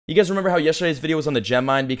You guys remember how yesterday's video was on the gem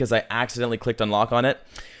mine because I accidentally clicked unlock on it?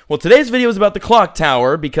 Well, today's video is about the clock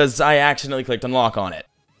tower because I accidentally clicked unlock on it.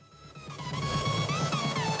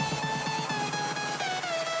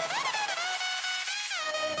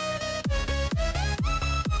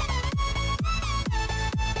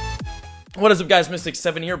 What is up, guys?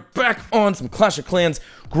 Mystic7 here, back on some Clash of Clans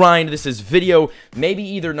grind. This is video maybe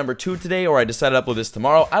either number 2 today, or I decided to upload this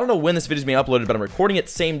tomorrow. I don't know when this video is being uploaded, but I'm recording it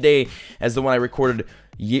same day as the one I recorded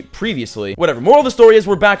previously. Whatever. Moral of the story is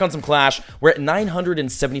we're back on some Clash. We're at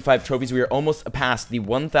 975 trophies. We are almost past the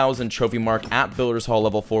 1,000 trophy mark at Builders Hall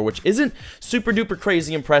level 4, which isn't super duper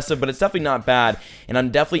crazy impressive, but it's definitely not bad. And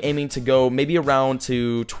I'm definitely aiming to go maybe around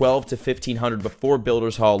to 12 to 1,500 before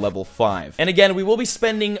Builders Hall level 5. And again, we will be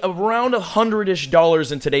spending around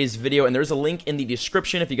 $100-ish in today's video, and there's a link in the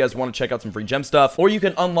description if you guys want to check out some free gem stuff, or you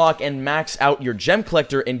can unlock and max out your gem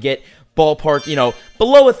collector and get ballpark, you know,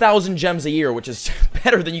 below 1,000 gems a year, which is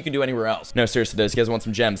better than you can do anywhere else. No, seriously, though, if you guys want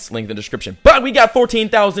some gems, link in the description. But we got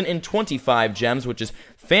 14,025 gems, which is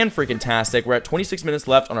fan-freaking-tastic. We're at 26 minutes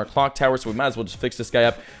left on our clock tower, so we might as well just fix this guy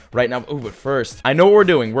up right now. Ooh, but first, I know what we're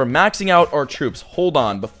doing. We're maxing out our troops. Hold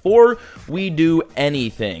on. Before we do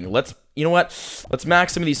anything, you know what? Let's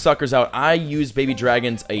max some of these suckers out. I use baby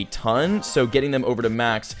dragons a ton, so getting them over to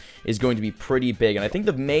max is going to be pretty big. And I think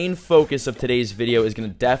the main focus of today's video is going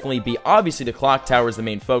to definitely be, obviously, the clock tower is the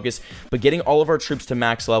main focus, but getting all of our troops to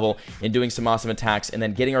max level and doing some awesome attacks, and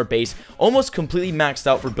then getting our base almost completely maxed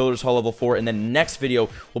out for Builders Hall level 4. And then next video,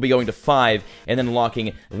 we'll be going to 5, and then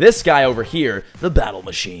unlocking this guy over here, the battle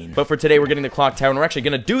machine. But for today, we're getting the clock tower, and we're actually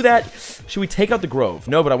going to do that. Should we take out the grove?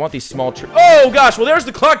 No, but I want these small troops. Oh, gosh. Well, there's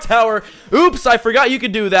the clock tower. Oops, I forgot you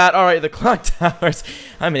could do that. All right, the clock towers.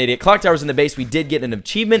 I'm an idiot. Clock towers in the base. We did get an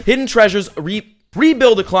achievement. Hidden treasures.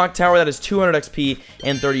 Rebuild a clock tower. That is 200 XP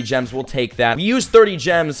and 30 gems. We'll take that. We used 30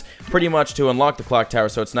 gems pretty much to unlock the clock tower,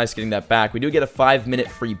 so it's nice getting that back. We do get a 5-minute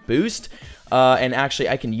free boost. And actually,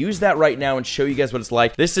 I can use that right now and show you guys what it's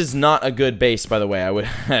like. This is not a good base, by the way. I would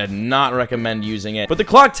not recommend using it. But the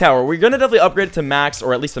clock tower, we're going to definitely upgrade it to max,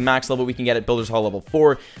 or at least the max level we can get at Builders Hall level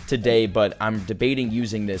 4 today, but I'm debating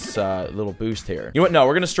using this little boost here. You know what? No,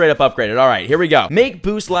 we're going to straight up upgrade it. All right, here we go. Make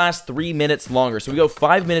boost last 3 minutes longer. So we go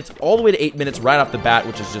 5 minutes all the way to 8 minutes right off the bat,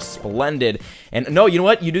 which is just splendid. And no, you know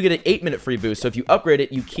what? You do get an 8-minute free boost. So if you upgrade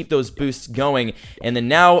it, you keep those boosts going. And then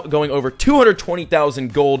now going over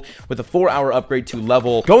 220,000 gold with a 4-hour upgrade to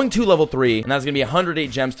level 3, and that's gonna be 108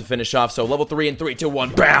 gems to finish off. So level 3 in 3, 2,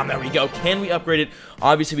 1, bam, there we go. Can we upgrade it?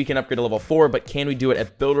 Obviously we can upgrade to level 4, but can we do it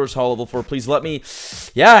at Builders Hall level 4? Please let me.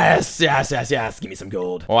 Yes, give me some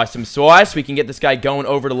gold. Awesome sauce. We can get this guy going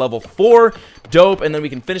over to level 4. Dope. And then we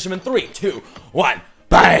can finish him in 3, 2, 1.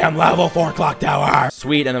 Bam! Level 4 clock tower!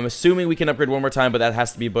 Sweet, and I'm assuming we can upgrade one more time, but that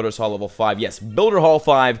has to be Builders Hall level 5. Yes, Builder Hall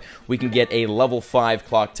 5, we can get a level 5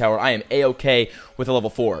 clock tower. I am A-okay with a level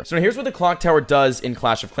 4. So now here's what the clock tower does in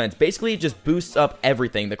Clash of Clans. Basically, it just boosts up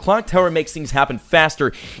everything. The clock tower makes things happen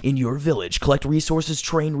faster in your village. Collect resources,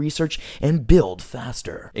 train, research, and build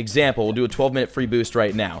faster. Example, we'll do a 12-minute free boost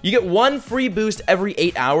right now. You get 1 free boost every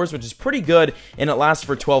 8 hours, which is pretty good, and it lasts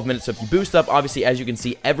for 12 minutes. So if you boost up, obviously, as you can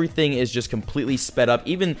see, everything is just completely sped up.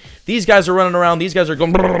 Even these guys are running around. These guys are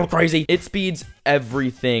going crazy. It speeds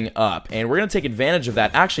everything up, and we're going to take advantage of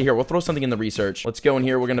that. Actually, here, we'll throw something in the research. Let's go in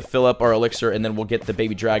here. We're going to fill up our elixir, and then we'll get the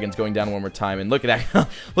baby dragons going down one more time. And look at that.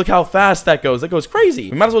 Look how fast that goes. That goes crazy.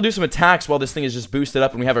 We might as well do some attacks while this thing is just boosted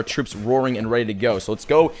up and we have our troops roaring and ready to go. So let's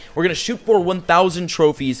go. We're going to shoot for 1,000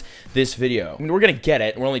 trophies this video. I mean, we're going to get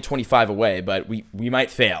it. We're only 25 away, but we might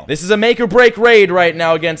fail. This is a make or break raid right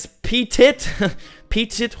now against Petit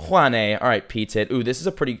Juane. All right, Petit. Ooh, this is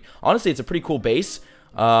a pretty, honestly, it's a pretty cool base.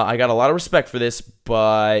 I got a lot of respect for this,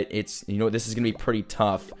 but it's, you know, this is going to be pretty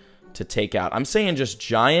tough to take out. I'm saying just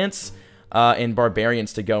giants and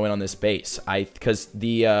barbarians to go in on this base. Because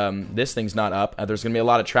the this thing's not up. There's going to be a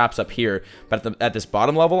lot of traps up here, but at this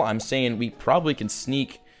bottom level, I'm saying we probably can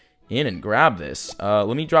sneak in and grab this.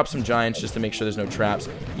 Let me drop some giants just to make sure there's no traps.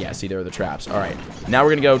 Yeah, see, there are the traps. All right, now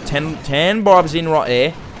we're going to go 10 bobs in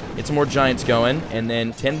right. Get some more giants going, and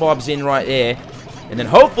then 10 bobs in right there, and then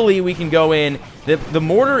hopefully we can go in. The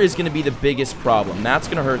mortar is going to be the biggest problem. That's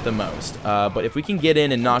going to hurt the most. But if we can get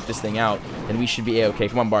in and knock this thing out, then we should be A-okay.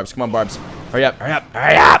 Come on, Barbs. Come on, Barbs. Hurry up, hurry up,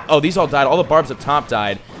 hurry up! Oh, these all died. All the Barbs up top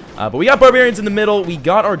died. But we got barbarians in the middle. We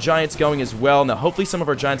got our giants going as well. Now, hopefully some of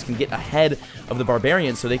our giants can get ahead of the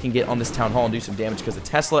barbarians so they can get on this town hall and do some damage, because the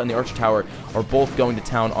Tesla and the Archer Tower are both going to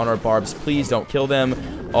town on our barbs. Please don't kill them.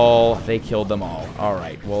 Oh, they killed them all. All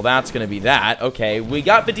right, well, that's going to be that. Okay, we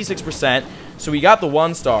got 56%. So we got the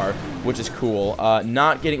 1 star, which is cool. We're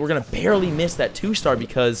going to barely miss that 2 star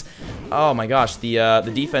because Oh my gosh,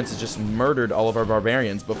 the defense has just murdered all of our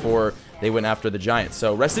barbarians before they went after the giants.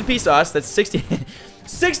 So rest in peace us. That's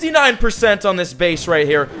 69% on this base right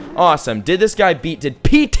here. Awesome. Did this guy beat, did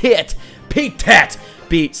P-Tit beat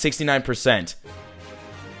 69%?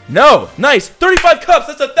 No. Nice. 35 cups.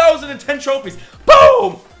 That's 1,010 trophies.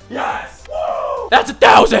 Boom. Yes. Woo. That's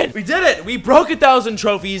 1,000. We did it. We broke 1,000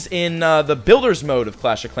 trophies in the builders mode of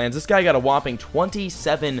Clash of Clans. This guy got a whopping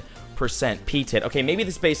 27% P-Tit. Okay, maybe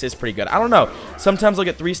this base is pretty good. I don't know. Sometimes I'll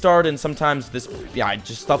get 3-starred and sometimes this, yeah,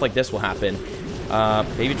 just stuff like this will happen.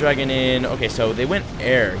 Baby Dragon in. Okay, so they went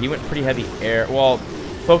air. He went pretty heavy air. Well,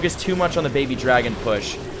 focused too much on the Baby Dragon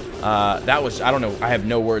push. That was, I don't know. I have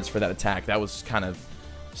no words for that attack. That was kind of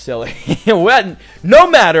silly. Well, no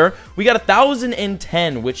matter. We got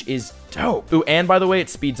 1,010, which is dope. Ooh, and by the way, it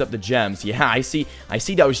speeds up the gems. Yeah, I see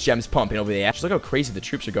those gems pumping over there. Just look how crazy the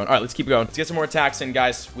troops are going. All right, let's keep going. Let's get some more attacks in,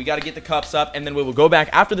 guys. We got to get the cups up, and then we will go back.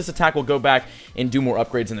 After this attack, we'll go back and do more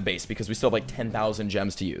upgrades in the base because we still have like 10,000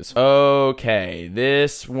 gems to use. Okay,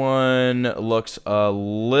 this one looks a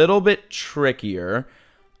little bit trickier.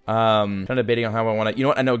 Kind of debating on how I want to. You know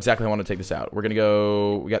what? I know exactly how I want to take this out. We're gonna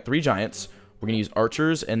go. We got 3 giants. We're going to use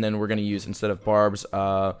archers, and then we're going to use, instead of barbs,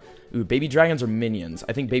 ooh, baby dragons or minions.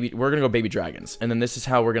 I think we're going to go baby dragons. And then this is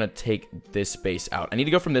how we're going to take this base out. I need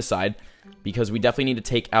to go from this side, because we definitely need to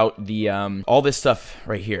take out the, all this stuff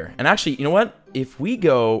right here. And actually, you know what? If we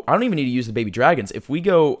go, I don't even need to use the baby dragons. If we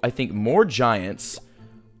go, I think, more giants,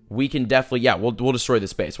 we can definitely, yeah, we'll destroy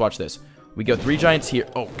this base. Watch this. We go 3 giants here.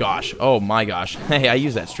 Oh, gosh. Oh, my gosh. Hey, I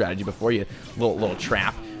used that strategy before you. Little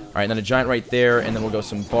trap. All right, then a giant right there, and then we'll go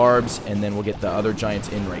some barbs, and then we'll get the other giants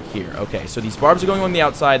in right here. Okay, so these barbs are going on the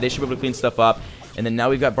outside. They should be able to clean stuff up. And then now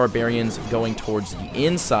we've got barbarians going towards the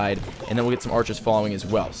inside, and then we'll get some archers following as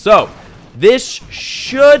well. So, this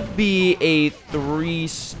should be a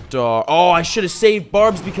 3-star. Oh, I should have saved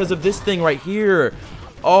barbs because of this thing right here.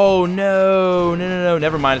 Oh, no. No.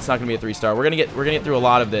 Never mind, it's not going to be a 3-star. We're gonna get through a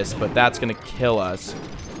lot of this, but that's going to kill us.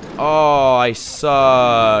 Oh, I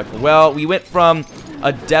suck. Well, we went from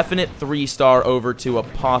a definite 3-star over to a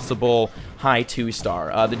possible high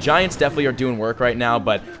 2-star. The giants definitely are doing work right now,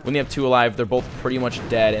 but when they have 2 alive, they're both pretty much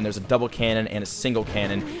dead, and there's a double cannon and a single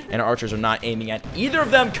cannon, and our archers are not aiming at either of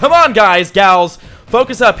them. Come on, guys, gals.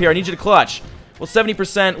 Focus up here. I need you to clutch. Well,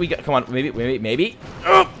 70%. We got, come on, maybe.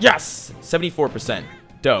 Oh, yes. 74%.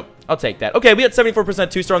 Dope. I'll take that. Okay, we got 74%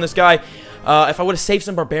 2-star on this guy. If I would have saved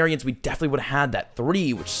some barbarians, we definitely would have had that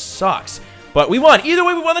 3, which sucks. But we won. Either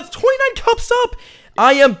way, we won. That's 29 cups up.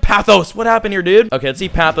 I am Pathos. What happened here, dude? Okay, let's see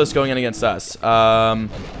Pathos going in against us. I'm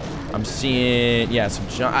seeing, yeah, some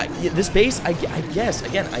this base, I guess,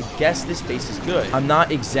 again, I guess this base is good. I'm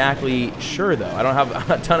not exactly sure, though. I don't have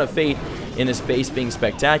a ton of faith in this base being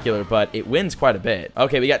spectacular, but it wins quite a bit.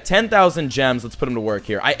 Okay, we got 10,000 gems. Let's put them to work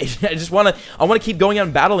here. I just want to keep going out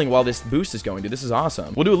and battling while this boost is going, dude. This is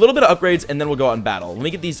awesome. We'll do a little bit of upgrades, and then we'll go out and battle. Let me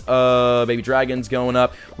get these baby dragons going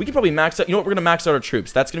up. We can probably max out. You know what? We're going to max out our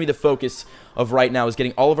troops. That's going to be the focus of right now, is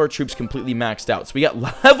getting all of our troops completely maxed out. So we got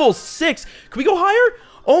level 6. Can we go higher?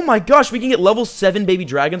 Oh my gosh, we can get level 7 baby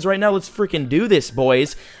dragons right now. Let's freaking do this,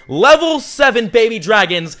 boys. Level 7 baby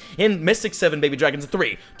dragons in Mystic 7 baby dragons.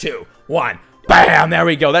 3, 2, 1. Bam! There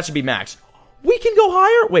we go. That should be max. We can go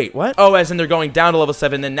higher? Wait, what? Oh, as in they're going down to level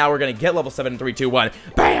 7, then now we're going to get level 7 in 3, 2, 1.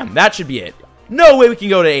 Bam! That should be it. No way we can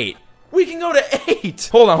go to 8. We can go to 8.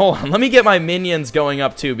 Hold on. Let me get my minions going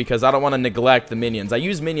up too, because I don't want to neglect the minions. I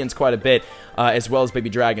use minions quite a bit, as well as baby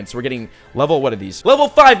dragons. So we're getting level, what are these? Level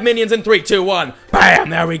 5 minions in 3, 2, 1. Bam!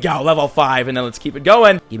 There we go. Level 5. And then let's keep it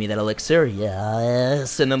going. Give me that elixir.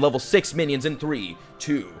 Yes. And then level 6 minions in 3,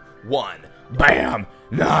 2, 1. Bam!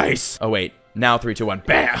 Nice. Oh, wait. Now 3, 2, 1.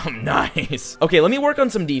 Bam! Nice. Okay, let me work on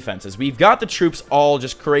some defenses. We've got the troops all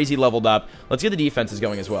just crazy leveled up. Let's get the defenses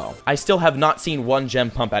going as well. I still have not seen 1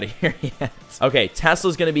 gem pump out of here yet. Okay,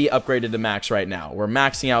 Tesla's going to be upgraded to max right now. We're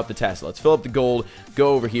maxing out the Tesla. Let's fill up the gold,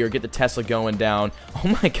 go over here, get the Tesla going down.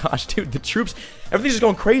 Oh my gosh, dude, the troops, everything's just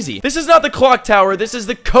going crazy. This is not the clock tower. This is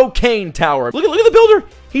the cocaine tower. Look at the builder.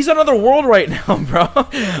 He's on another world right now, bro.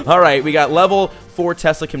 All right, we got level 4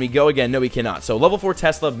 Tesla. Can we go again? No, we cannot. So level 4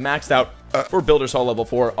 Tesla maxed out for Builders Hall level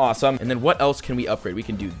 4. Awesome. And then what else can we upgrade? We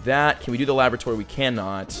can do that. Can we do the laboratory? We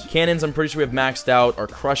cannot. Cannons, I'm pretty sure we have maxed out. Our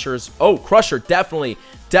crushers. Oh, crusher, definitely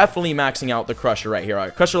maxing out the crusher right here. All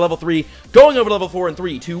right, crusher level 3, going over to level 4 in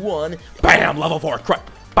 3, 2, 1. Bam, level 4.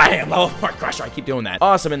 Bam, level 4 crusher. I keep doing that.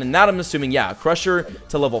 Awesome. And then that I'm assuming, yeah, crusher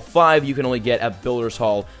to level 5 you can only get at Builders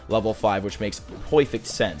Hall level 5, which makes perfect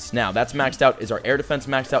sense. Now, that's maxed out. Is our air defense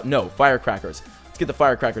maxed out? No, firecrackers. Let's get the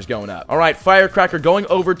firecrackers going up. All right, firecracker going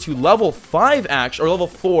over to level 5, actually, or level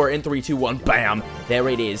 4 in 3, 2, 1. Bam. There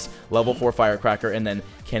it is. Level 4 firecracker, and then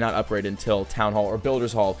cannot upgrade until Town Hall or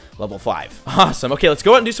Builder's Hall level 5. Awesome. Okay, let's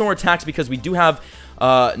go out and do some more attacks because we do have, we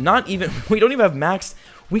don't even have maxed.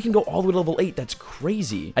 We can go all the way to level 8. That's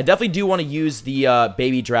crazy. I definitely do want to use the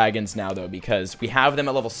baby dragons now, though, because we have them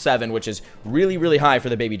at level 7, which is really, really high for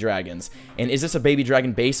the baby dragons. And is this a baby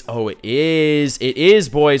dragon base? Oh, it is. It is,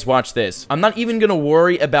 boys. Watch this. I'm not even going to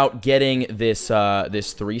worry about getting this,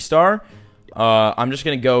 this 3-star. I'm just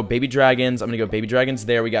going to go baby dragons. I'm going to go baby dragons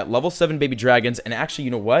there. We got level 7 baby dragons. And actually,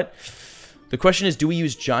 you know what? The question is, do we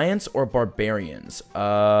use giants or barbarians?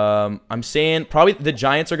 I'm saying probably the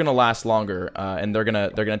giants are gonna last longer, and they're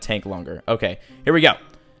gonna tank longer. Okay, here we go.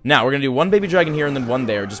 Now we're gonna do one baby dragon here and then one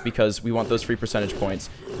there, just because we want those free percentage points,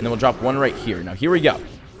 and then we'll drop one right here. Now here we go.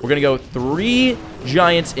 We're gonna go 3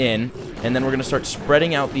 giants in, and then we're gonna start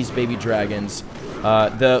spreading out these baby dragons.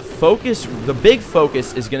 The big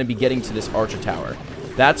focus is gonna be getting to this archer tower.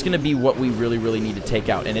 That's gonna be what we really, really need to take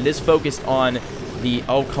out, and it is focused on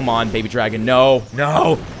oh, come on, baby dragon. No,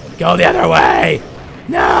 no, go the other way.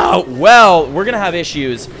 No. Well, we're going to have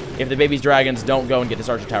issues if the baby dragons don't go and get this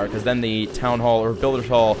archer tower, because then the town hall or builder's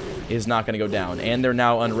hall is not going to go down. And they're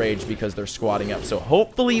now unraged because they're squatting up. So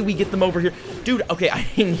hopefully we get them over here. Dude, okay, I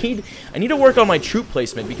need to work on my troop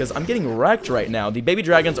placement because I'm getting wrecked right now. The baby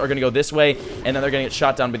dragons are going to go this way, and then they're going to get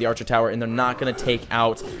shot down by the archer tower, and they're not going to take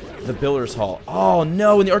out the builder's hall. Oh,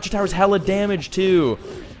 no, and the archer tower's hella damaged, too.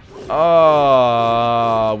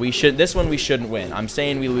 Oh, this one we shouldn't win. I'm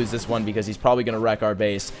saying we lose this one because he's probably going to wreck our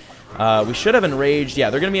base. We should have enraged. Yeah,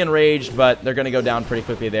 they're going to be enraged, but they're going to go down pretty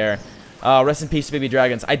quickly there. Rest in peace, baby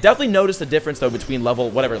dragons. I definitely noticed the difference, though, between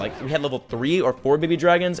level, whatever, like, we had level 3 or 4 baby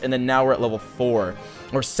dragons, and then now we're at level 4,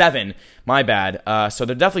 or 7, my bad. So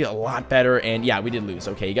they're definitely a lot better, and yeah, we did lose.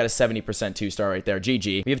 Okay, you got a 70% 2-star right there,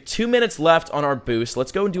 GG. We have 2 minutes left on our boost.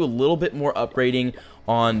 Let's go and do a little bit more upgrading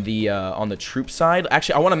on the troop side.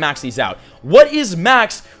 Actually, I want to max these out. What is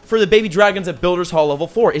max for the baby dragons at Builder's Hall level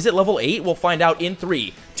 4? Is it level 8? We'll find out in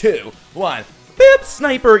 3, 2, 1. Bip,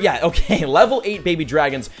 sniper. Yeah, okay. Level 8 baby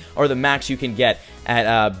dragons are the max you can get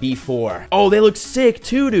at B4. Oh, they look sick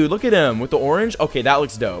too, dude. Look at them with the orange. Okay, that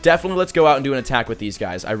looks dope. Definitely let's go out and do an attack with these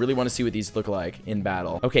guys. I really want to see what these look like in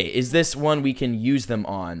battle. Okay, is this one we can use them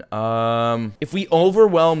on? If we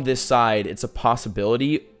overwhelm this side, it's a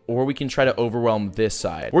possibility, or we can try to overwhelm this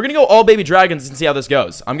side. We're gonna go all baby dragons and see how this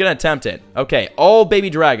goes. I'm gonna attempt it. Okay, all baby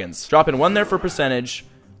dragons. Dropping one there for percentage.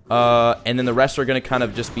 And then the rest are going to kind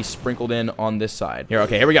of just be sprinkled in on this side. Here,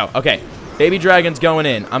 okay, here we go. Okay, baby dragons going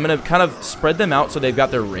in. I'm going to kind of spread them out so they've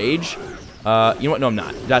got their rage. You know what? No, I'm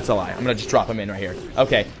not. That's a lie. I'm going to just drop them in right here.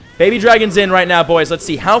 Okay, baby dragons in right now, boys. Let's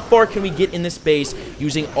see. How far can we get in this base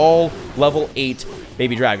using all level 8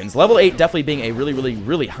 baby dragons? Level 8 definitely being a really, really,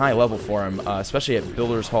 really high level for them, especially at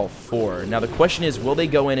Builder's Hall 4. Now, the question is, will they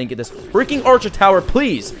go in and get this freaking archer tower?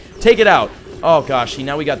 Please, take it out. Oh, gosh. See,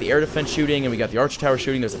 now we got the air defense shooting, and we got the archer tower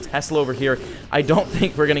shooting. There's a Tesla over here. I don't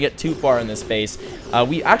think we're going to get too far in this base.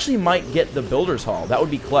 We actually might get the Builder's Hall. That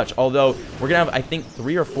would be clutch. Although, we're going to have, I think,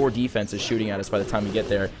 3 or 4 defenses shooting at us by the time we get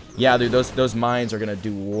there. Yeah, dude, those mines are going to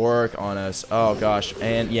do work on us. Oh, gosh.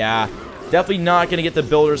 And, yeah, definitely not going to get the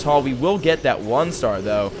Builder's Hall. We will get that 1-star,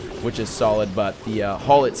 though, which is solid. But the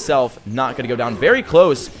hall itself, not going to go down. Very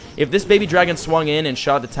close. If this baby dragon swung in and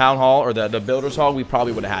shot the Town Hall or the Builder's Hall, we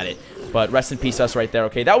probably would have had it. But rest in peace us right there.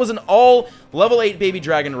 Okay, that was an all level 8 baby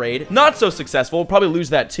dragon raid. Not so successful. We'll probably lose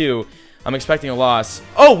that too. I'm expecting a loss.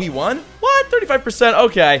 Oh, we won? What? 35%?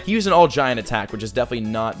 Okay. He used an all giant attack, which is definitely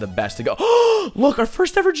not the best to go. Oh, look, our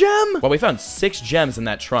first ever gem. Well, we found 6 gems in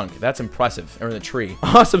that trunk. That's impressive. Or in the tree.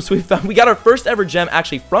 Awesome. So we got our first ever gem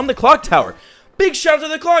actually from the clock tower. Big shout out to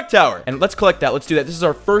the clock tower. And let's collect that. Let's do that. This is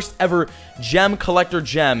our first ever gem collector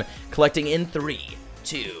gem. Collecting in 3,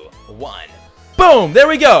 2, 1. Boom. There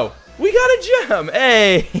we go. We got a gem!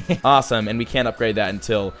 Hey! Awesome, and we can't upgrade that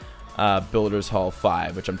until Builder's Hall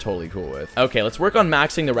 5, which I'm totally cool with. Okay, let's work on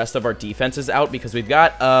maxing the rest of our defenses out because we've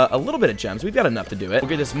got a little bit of gems. We've got enough to do it. We'll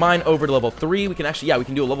get this mine over to level 3. We can actually, yeah, we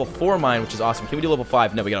can do a level 4 mine, which is awesome. Can we do level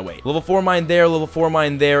 5? No, we gotta wait. Level 4 mine there, level 4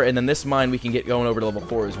 mine there, and then this mine we can get going over to level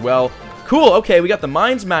 4 as well. Cool, okay, we got the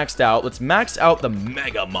mines maxed out. Let's max out the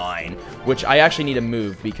mega mine, which I actually need to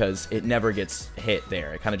move because it never gets hit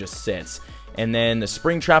there. It kind of just sits. And then the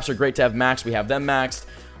spring traps are great to have maxed. We have them maxed.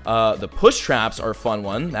 The push traps are a fun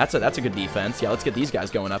one. That's a good defense. Yeah, let's get these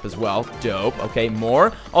guys going up as well. Dope. Okay,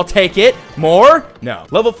 more. I'll take it. More? No.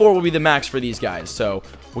 Level 4 will be the max for these guys. So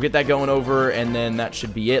we'll get that going over, and then that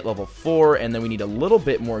should be it. Level 4, and then we need a little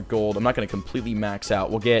bit more gold. I'm not going to completely max out.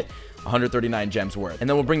 We'll get 139 gems worth. And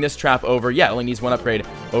then we'll bring this trap over. Yeah, only needs one upgrade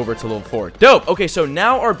over to level 4. Dope. Okay, so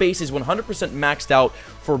now our base is 100% maxed out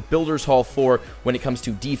for Builders Hall 4 when it comes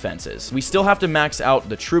to defenses. We still have to max out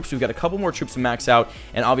the troops. We've got a couple more troops to max out,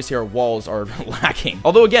 and obviously our walls are lacking.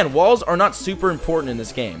 Although, again, walls are not super important in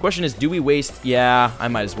this game. Question is, do we waste? Yeah, I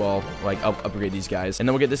might as well, like, upgrade these guys. And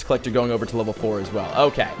then we'll get this collector going over to level 4 as well.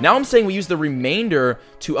 Okay, now I'm saying we use the remainder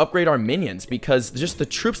to upgrade our minions, because just the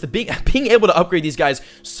troops, being able to upgrade these guys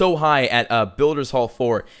so high at Builders Hall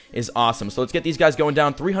 4 is awesome. So let's get these guys going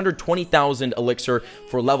down. 320,000 elixir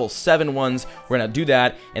for level 7 ones. We're gonna do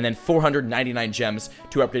that, and then 499 gems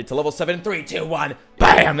to upgrade to level 7. 3, 2, 1.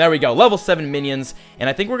 Bam! There we go. Level 7 minions. And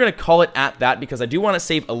I think we're going to call it at that because I do want to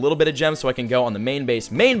save a little bit of gems so I can go on the main base.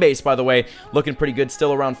 Main base, by the way, looking pretty good.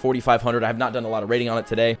 Still around 4,500. I have not done a lot of rating on it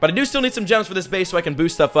today. But I do still need some gems for this base so I can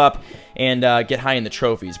boost stuff up and get high in the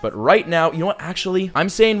trophies. But right now, you know what? Actually, I'm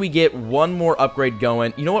saying we get one more upgrade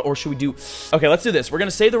going. You know what? Or should we do... Okay, let's do this. We're going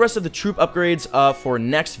to save the rest of the troop upgrades for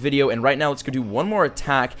next video. And right now, let's go do one more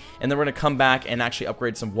attack. And then we're going to come back and actually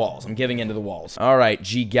upgrade some walls. I'm giving into the walls. All right,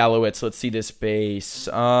 G. Gallowitz. Let's see this base.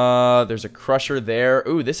 There's a crusher there.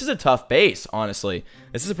 Ooh, this is a tough base, honestly.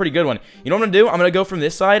 This is a pretty good one. You know what I'm gonna do? I'm gonna go from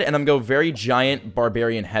this side, and I'm gonna go very giant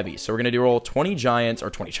barbarian heavy. So we're gonna do roll 20 giants, or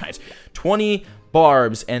 20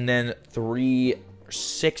 barbs, and then 3 or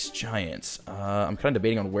 6 giants. I'm kind of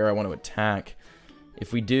debating on where I want to attack.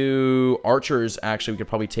 If we do archers, actually, we could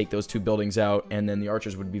probably take those 2 buildings out, and then the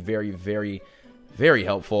archers would be very, very, very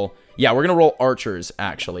helpful. Yeah, we're going to roll archers,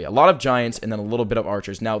 actually. A lot of giants and then a little bit of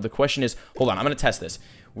archers. Now, the question is... Hold on, I'm going to test this.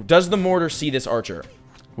 Does the mortar see this archer?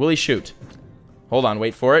 Will he shoot? Hold on,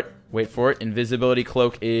 wait for it. Wait for it. Invisibility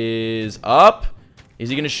cloak is up. Is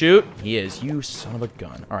he going to shoot? He is. You son of a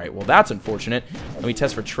gun. All right, well, that's unfortunate. Let me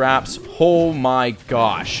test for traps. Oh, my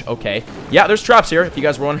gosh. Okay. Yeah, there's traps here, if you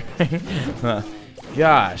guys were wondering.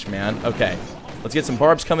 Gosh, man. Okay. Let's get some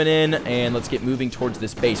barbs coming in, and let's get moving towards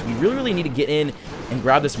this base. We really, really need to get in and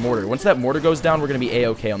grab this mortar. Once that mortar goes down, we're going to be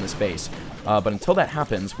A-okay on this base. But until that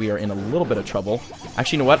happens, we are in a little bit of trouble.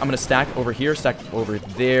 Actually, you know what? I'm going to stack over here, stack over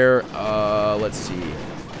there. Let's see.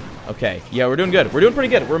 Okay. Yeah, we're doing good. We're doing pretty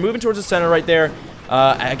good. We're moving towards the center right there.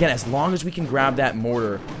 Again, as long as we can grab that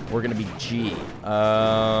mortar, we're going to be G.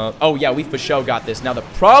 Oh, yeah, we for sure got this. Now, the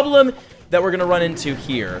problem that we're going to run into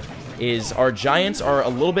here is our giants are a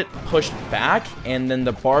little bit pushed back, and then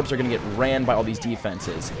the barbs are going to get ran by all these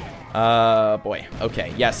defenses. Boy.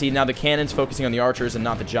 Okay. Yeah, see, now the cannon's focusing on the archers and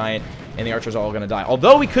not the giant, and the archers are all going to die.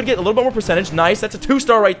 Although we could get a little bit more percentage. Nice. That's a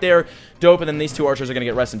 2-star right there. Dope. And then these 2 archers are going to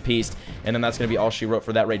get rest in peace, and then that's going to be all she wrote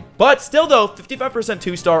for that raid. But still, though, 55%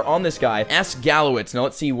 2-star on this guy. S. Gallowitz. Now,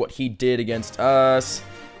 let's see what he did against us.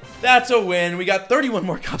 That's a win. We got 31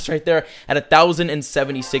 more cups right there at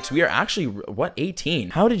 1,076. We are actually, what,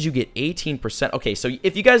 18? How did you get 18%? Okay, so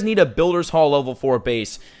if you guys need a Builders Hall level 4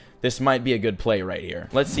 base, this might be a good play right here.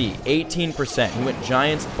 Let's see, 18%. He went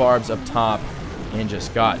giants, barbs up top, and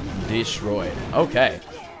just got destroyed. Okay.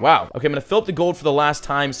 Wow. Okay, I'm going to fill up the gold for the last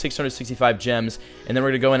time, 665 gems, and then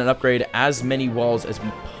we're going to go in and upgrade as many walls as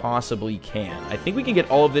we possibly can. I think we can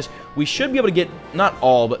get all of this. We should be able to get, not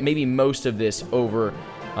all, but maybe most of this over...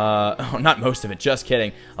 not most of it, just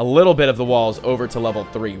kidding. A little bit of the walls over to level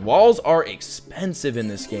 3. Walls are expensive in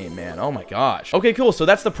this game, man. Oh my gosh. Okay, cool. So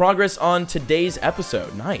that's the progress on today's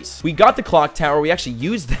episode. Nice. We got the clock tower. We actually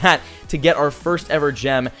used that to get our first ever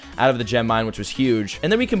gem out of the gem mine, which was huge. And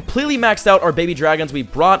then we completely maxed out our baby dragons. We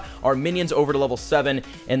brought our minions over to level 7,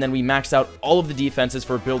 and then we maxed out all of the defenses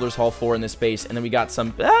for Builders Hall 4 in this base, and then we got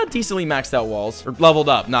some decently maxed out walls, or leveled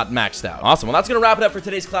up, not maxed out. Awesome. Well, that's going to wrap it up for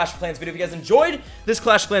today's Clash of Clans video. If you guys enjoyed this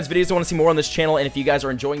Clash of Clans videos, I want to see more on this channel, and if you guys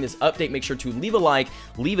are enjoying this update, make sure to leave a like,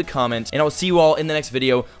 leave a comment, and I will see you all in the next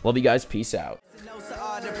video. Love you guys. Peace out.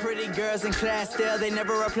 The pretty girls in class still, they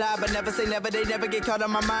never reply, but never say never, they never get caught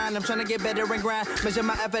on my mind. I'm trying to get better and grind, measure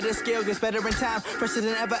my effort and skill, gets better in time, fresher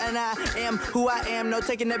than ever, and I am who I am, no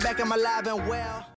taking it back, I'm alive and well.